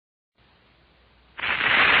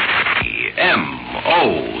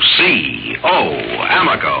Oh,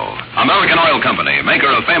 Amoco. American Oil Company, maker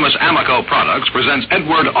of famous Amoco products, presents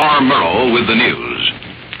Edward R. Murrow with the news.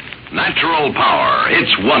 Natural power. It's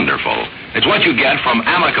wonderful. It's what you get from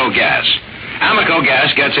Amoco gas. Amoco gas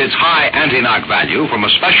gets its high anti-knock value from a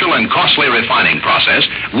special and costly refining process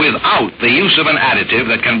without the use of an additive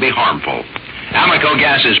that can be harmful. Amoco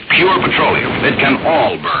gas is pure petroleum. It can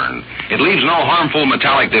all burn. It leaves no harmful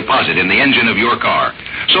metallic deposit in the engine of your car.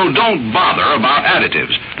 So don't bother about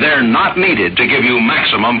additives. They're not needed to give you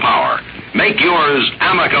maximum power. Make yours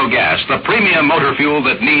Amoco gas, the premium motor fuel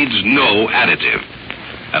that needs no additive.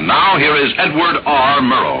 And now here is Edward R.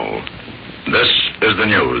 Murrow. This is the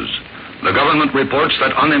news. The government reports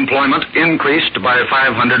that unemployment increased by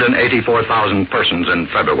 584,000 persons in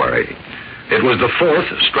February. It was the fourth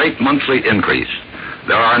straight monthly increase.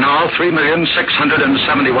 There are now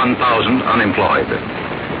 3,671,000 unemployed.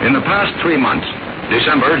 In the past 3 months,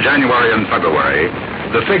 December, January, and February,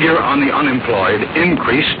 the figure on the unemployed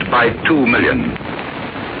increased by 2 million.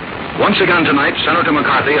 Once again tonight, Senator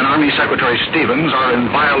McCarthy and Army Secretary Stevens are in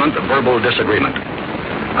violent verbal disagreement.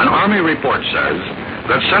 An Army report says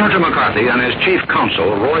that Senator McCarthy and his chief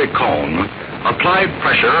counsel, Roy Cohn, applied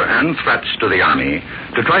pressure and threats to the Army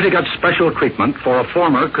to try to get special treatment for a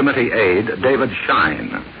former committee aide, David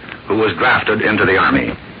Shine, who was drafted into the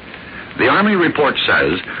Army. The Army report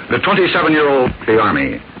says the 27-year-old the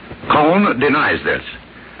Army. Cohn denies this,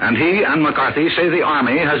 and he and McCarthy say the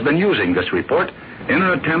Army has been using this report in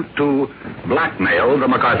an attempt to blackmail the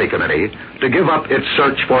McCarthy Committee to give up its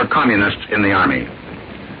search for communists in the Army.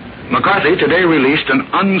 McCarthy today released an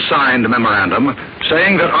unsigned memorandum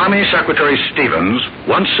saying that Army Secretary Stevens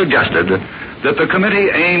once suggested that the committee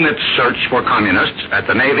aim its search for communists at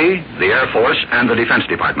the Navy, the Air Force, and the Defense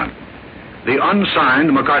Department. The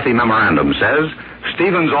unsigned McCarthy memorandum says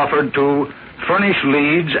Stevens offered to furnish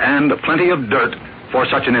leads and plenty of dirt for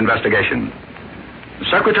such an investigation.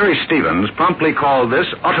 Secretary Stevens promptly called this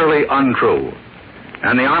utterly untrue.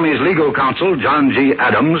 And the Army's legal counsel, John G.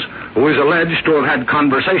 Adams, who is alleged to have had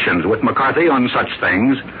conversations with McCarthy on such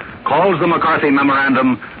things, calls the McCarthy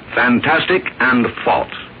memorandum fantastic and false.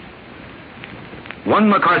 One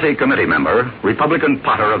McCarthy committee member, Republican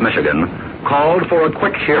Potter of Michigan, called for a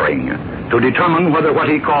quick hearing to determine whether what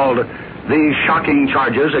he called the shocking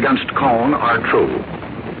charges against Cohn are true.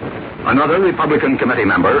 Another Republican committee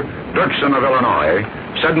member, Dirksen of Illinois,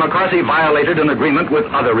 said McCarthy violated an agreement with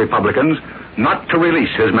other Republicans not to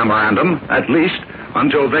release his memorandum, at least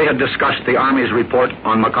until they had discussed the Army's report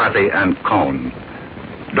on McCarthy and Cohn.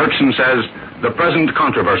 Dirksen says the present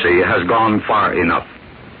controversy has gone far enough.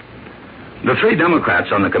 The three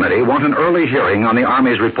Democrats on the committee want an early hearing on the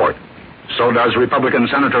Army's report. So does Republican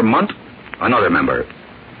Senator Munt, another member.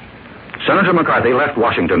 Senator McCarthy left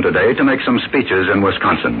Washington today to make some speeches in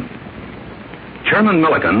Wisconsin. Chairman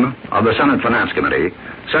Milliken of the Senate Finance Committee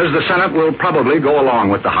says the Senate will probably go along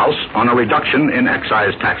with the House on a reduction in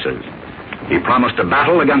excise taxes. He promised to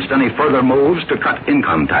battle against any further moves to cut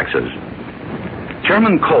income taxes.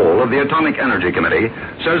 Chairman Cole of the Atomic Energy Committee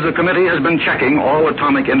says the committee has been checking all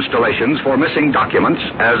atomic installations for missing documents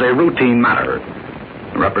as a routine matter.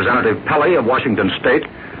 Representative Pelley of Washington State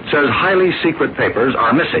says highly secret papers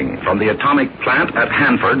are missing from the atomic plant at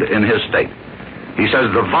Hanford in his state. He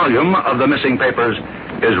says the volume of the missing papers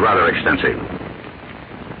is rather extensive.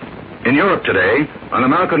 In Europe today, an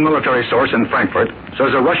American military source in Frankfurt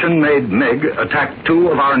says a Russian-made MiG attacked 2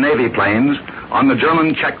 of our Navy planes on the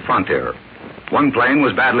German-Czech frontier. One plane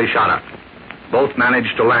was badly shot at. Both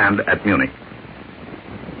managed to land at Munich.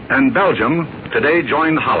 And Belgium today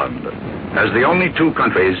joined Holland as the only 2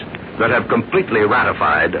 countries that have completely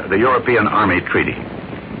ratified the European Army Treaty.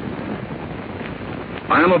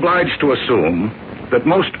 I am obliged to assume that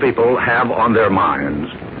most people have on their minds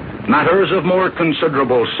matters of more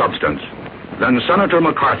considerable substance than Senator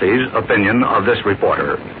McCarthy's opinion of this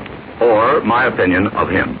reporter, or my opinion of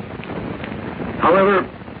him. However,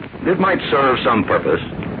 it might serve some purpose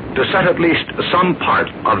to set at least some part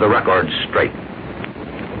of the record straight.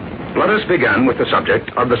 Let us begin with the subject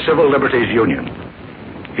of the Civil Liberties Union.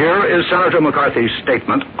 Here is Senator McCarthy's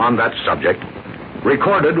statement on that subject,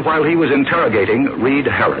 recorded while he was interrogating Reed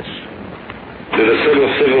Harris. Did the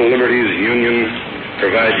Civil Liberties Union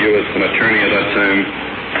provide you with an attorney at that time?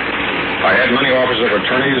 I had many offers of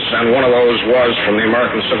attorneys, and one of those was from the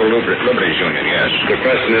American Civil Liberties Union, yes. The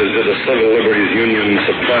question is, did the Civil Liberties Union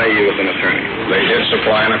supply you with an attorney? They did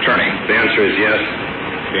supply an attorney. The answer is yes?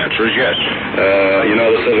 The answer is yes. You know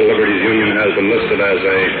the Civil Liberties Union has been listed as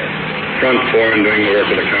a front for and doing the work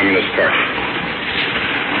of the Communist Party.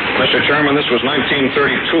 Mr. Chairman, this was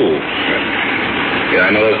 1932. Yeah,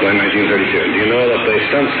 I know that's by 1932. Do you know that they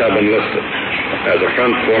since have been listed as a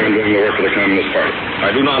front foreman doing the work for the Communist Party?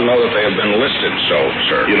 I do not know that they have been listed so,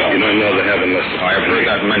 sir. You don't know they have been listed? I have heard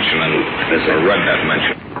that mention and read that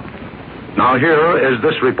mention. Now here is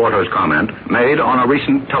this reporter's comment made on a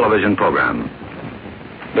recent television program.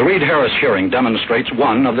 The Reed-Harris hearing demonstrates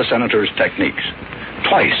one of the senator's techniques.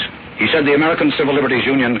 Twice, he said the American Civil Liberties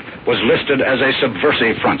Union was listed as a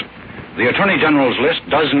subversive front. The Attorney General's list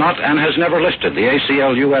does not and has never listed the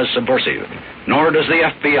ACLU as subversive, nor does the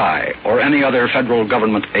FBI or any other federal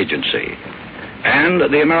government agency. And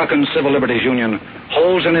the American Civil Liberties Union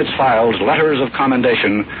holds in its files letters of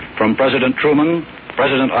commendation from President Truman,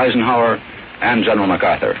 President Eisenhower, and General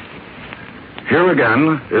MacArthur. Here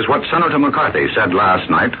again is what Senator McCarthy said last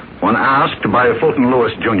night when asked by Fulton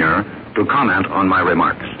Lewis, Jr. to comment on my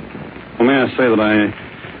remarks. Well, may I say that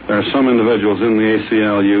there are some individuals in the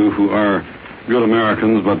ACLU who are good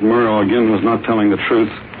Americans, but Murrow, again, was not telling the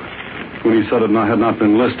truth when he said it had not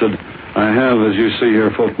been listed. I have, as you see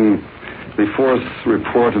here, Fulton, the fourth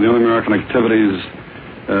report of the Un-American Activities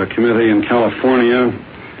Committee in California.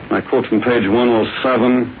 I quote from page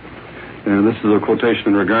 107. And this is a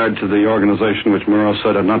quotation in regard to the organization which Murrow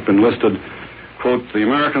said had not been listed. Quote, the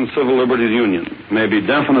American Civil Liberties Union may be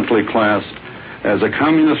definitely classed as a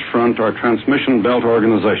communist front or transmission belt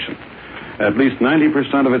organization. At least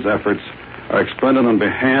 90% of its efforts are expended on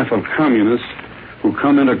behalf of communists who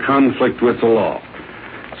come into conflict with the law.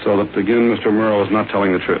 So that, again, Mr. Murrow is not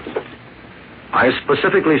telling the truth. I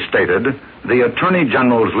specifically stated the Attorney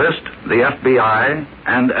General's list, the FBI,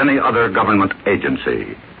 and any other government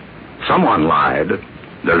agency. Someone lied.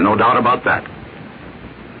 There's no doubt about that.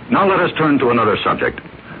 Now let us turn to another subject.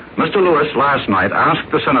 Mr. Lewis last night asked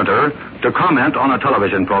the senator to comment on a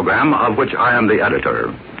television program of which I am the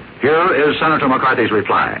editor. Here is Senator McCarthy's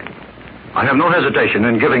reply. I have no hesitation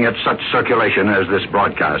in giving it such circulation as this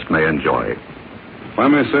broadcast may enjoy. Well, I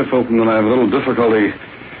may say, Fulton, that I have a little difficulty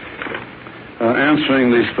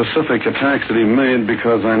answering the specific attacks that he made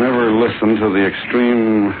because I never listened to the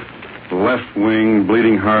extreme left-wing,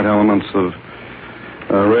 bleeding heart elements of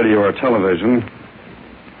radio or television.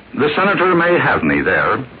 The senator may have me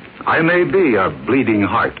there. I may be a bleeding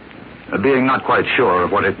heart, being not quite sure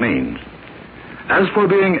of what it means. As for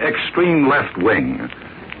being extreme left-wing,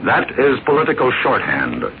 that is political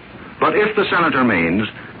shorthand. But if the senator means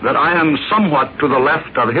that I am somewhat to the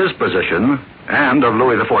left of his position and of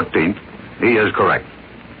Louis XIV, he is correct.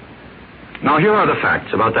 Now, here are the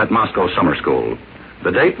facts about that Moscow summer school.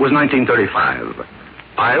 The date was 1935.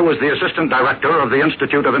 I was the assistant director of the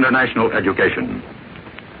Institute of International Education.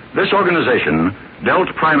 This organization dealt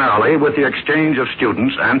primarily with the exchange of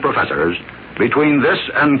students and professors between this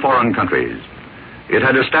and foreign countries. It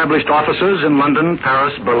had established offices in London,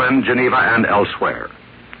 Paris, Berlin, Geneva, and elsewhere.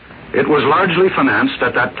 It was largely financed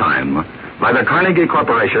at that time by the Carnegie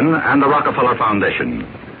Corporation and the Rockefeller Foundation.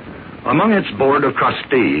 Among its board of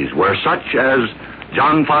trustees were such as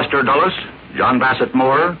John Foster Dulles, John Bassett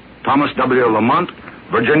Moore, Thomas W. Lamont,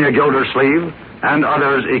 Virginia Gildersleeve, and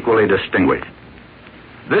others equally distinguished.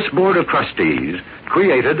 This board of trustees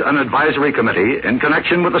created an advisory committee in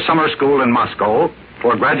connection with the summer school in Moscow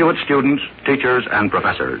for graduate students, teachers, and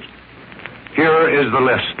professors. Here is the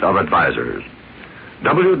list of advisors.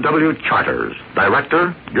 W. W. Charters,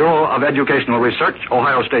 Director, Bureau of Educational Research,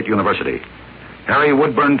 Ohio State University. Harry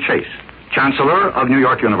Woodburn Chase, Chancellor of New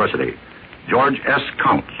York University. George S.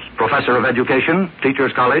 Counts, Professor of Education,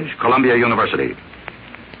 Teachers College, Columbia University.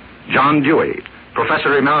 John Dewey,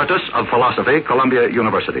 Professor Emeritus of Philosophy, Columbia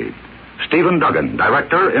University. Stephen Duggan,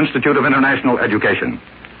 Director, Institute of International Education.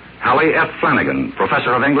 Hallie F. Flanagan,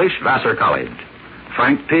 Professor of English, Vassar College.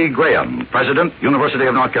 Frank P. Graham, President, University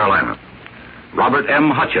of North Carolina. Robert M.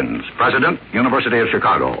 Hutchins, President, University of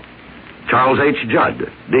Chicago. Charles H. Judd,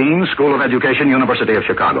 Dean, School of Education, University of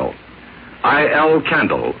Chicago. I. L.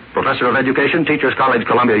 Kendall, Professor of Education, Teachers College,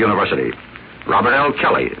 Columbia University. Robert L.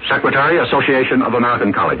 Kelly, Secretary, Association of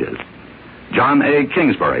American Colleges. John A.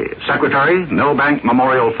 Kingsbury, Secretary, Millbank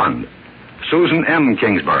Memorial Fund. Susan M.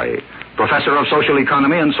 Kingsbury, Professor of Social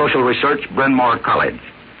Economy and Social Research, Bryn Mawr College.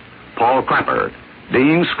 Paul Clapper,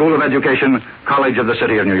 Dean, School of Education, College of the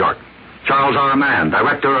City of New York. Charles R. Mann,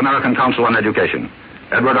 Director, American Council on Education.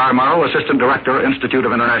 Edward R. Murrow, Assistant Director, Institute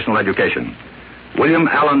of International Education. William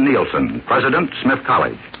Allen Nielsen, President, Smith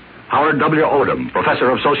College. Howard W. Odom, Professor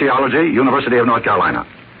of Sociology, University of North Carolina.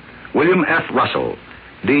 William F. Russell,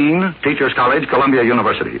 Dean, Teachers College, Columbia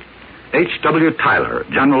University. H. W. Tyler,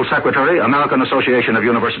 General Secretary, American Association of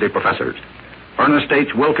University Professors. Ernest H.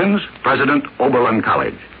 Wilkins, President, Oberlin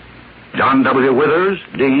College. John W. Withers,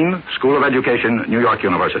 Dean, School of Education, New York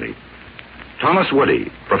University. Thomas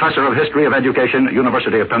Woody, Professor of History of Education,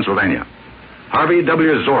 University of Pennsylvania. Harvey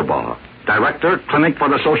W. Zorbaugh, Director, Clinic for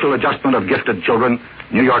the Social Adjustment of Gifted Children,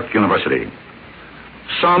 New York University.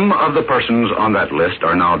 Some of the persons on that list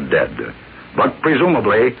are now dead, but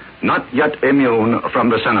presumably not yet immune from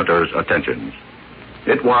the senator's attentions.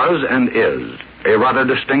 It was and is a rather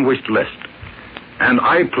distinguished list, and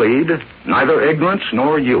I plead neither ignorance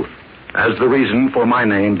nor youth as the reason for my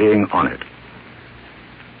name being on it.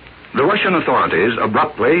 The Russian authorities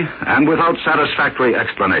abruptly and without satisfactory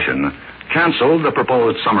explanation canceled the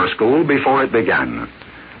proposed summer school before it began,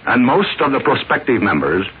 and most of the prospective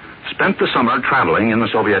members spent the summer traveling in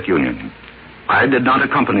the Soviet Union. I did not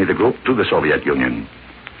accompany the group to the Soviet Union.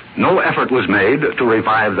 No effort was made to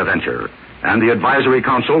revive the venture, and the advisory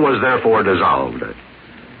council was therefore dissolved.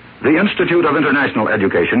 The Institute of International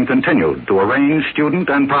Education continued to arrange student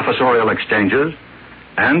and professorial exchanges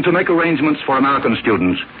and to make arrangements for American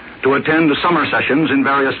students to attend summer sessions in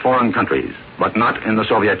various foreign countries, but not in the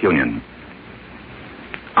Soviet Union.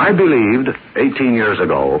 I believed 18 years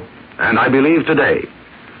ago, and I believe today,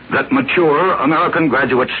 that mature American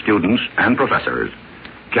graduate students and professors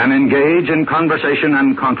can engage in conversation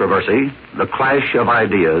and controversy, the clash of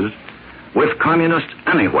ideas, with communists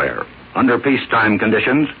anywhere under peacetime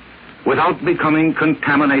conditions without becoming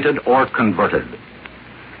contaminated or converted.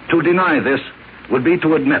 To deny this would be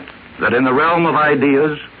to admit that in the realm of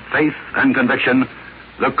ideas, faith, and conviction,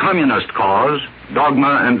 the communist cause,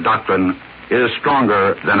 dogma, and doctrine is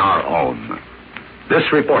stronger than our own. This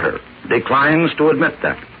reporter declines to admit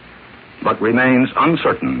that, but remains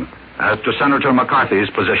uncertain as to Senator McCarthy's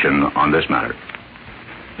position on this matter.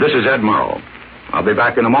 This is Ed Murrow. I'll be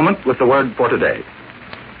back in a moment with the word for today.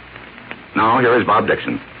 Now, here is Bob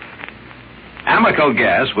Dixon. Amoco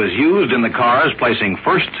gas was used in the cars placing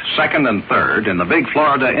first, second, and third in the big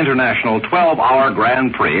Florida International 12-hour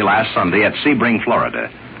Grand Prix last Sunday at Sebring, Florida.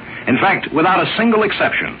 In fact, without a single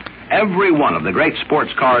exception, every one of the great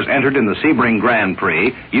sports cars entered in the Sebring Grand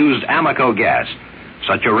Prix used Amoco gas.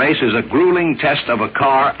 Such a race is a grueling test of a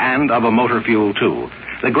car and of a motor fuel, too.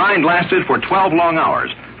 The grind lasted for 12 long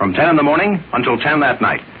hours, from 10 in the morning until 10 that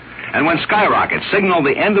night. And when Skyrocket signaled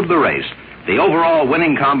the end of the race, the overall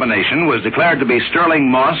winning combination was declared to be Sterling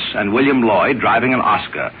Moss and William Lloyd driving an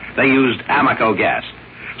Oscar. They used Amoco gas.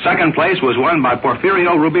 Second place was won by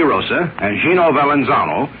Porfirio Rubirosa and Gino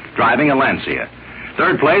Valenzano driving a Lancia.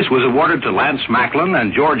 Third place was awarded to Lance Macklin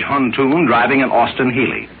and George Huntoon driving an Austin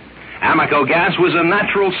Healey. Amoco gas was a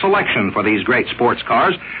natural selection for these great sports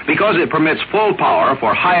cars because it permits full power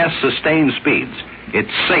for highest sustained speeds.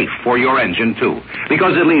 It's safe for your engine, too,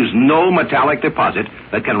 because it leaves no metallic deposit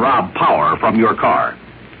that can rob power from your car.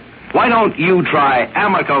 Why don't you try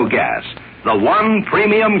Amoco gas, the one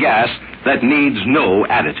premium gas that needs no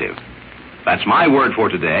additive? That's my word for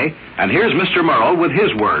today, and here's Mr. Murrow with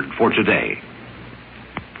his word for today.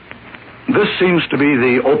 This seems to be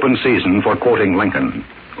the open season for quoting Lincoln.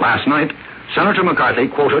 Last night, Senator McCarthy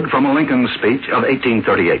quoted from a Lincoln speech of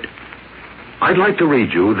 1838. I'd like to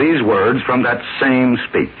read you these words from that same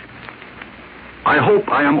speech. I hope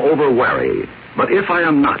I am over-wary, but if I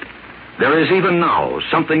am not, there is even now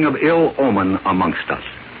something of ill omen amongst us.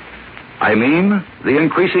 I mean the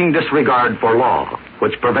increasing disregard for law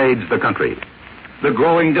which pervades the country, the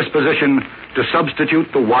growing disposition to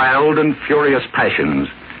substitute the wild and furious passions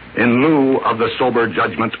in lieu of the sober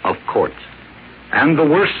judgment of courts, and the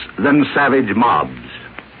worse than savage mobs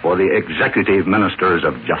for the executive ministers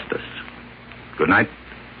of justice. Good night,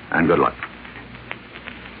 and good luck.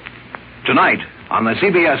 Tonight, on the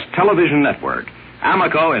CBS television network,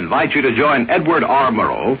 Amoco invites you to join Edward R.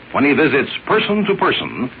 Murrow when he visits person to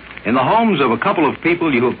person in the homes of a couple of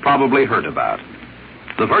people you have probably heard about.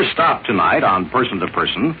 The first stop tonight on Person to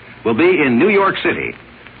Person will be in New York City,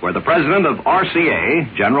 where the president of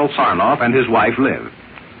RCA, General Sarnoff, and his wife live.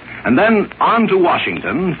 And then on to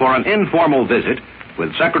Washington for an informal visit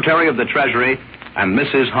with Secretary of the Treasury and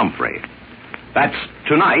Mrs. Humphrey. That's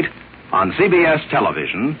tonight on CBS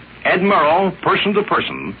television, Ed Murrow, Person to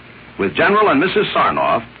Person, with General and Mrs.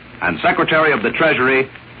 Sarnoff and Secretary of the Treasury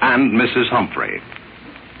and Mrs. Humphrey.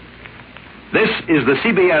 This is the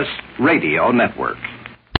CBS Radio Network.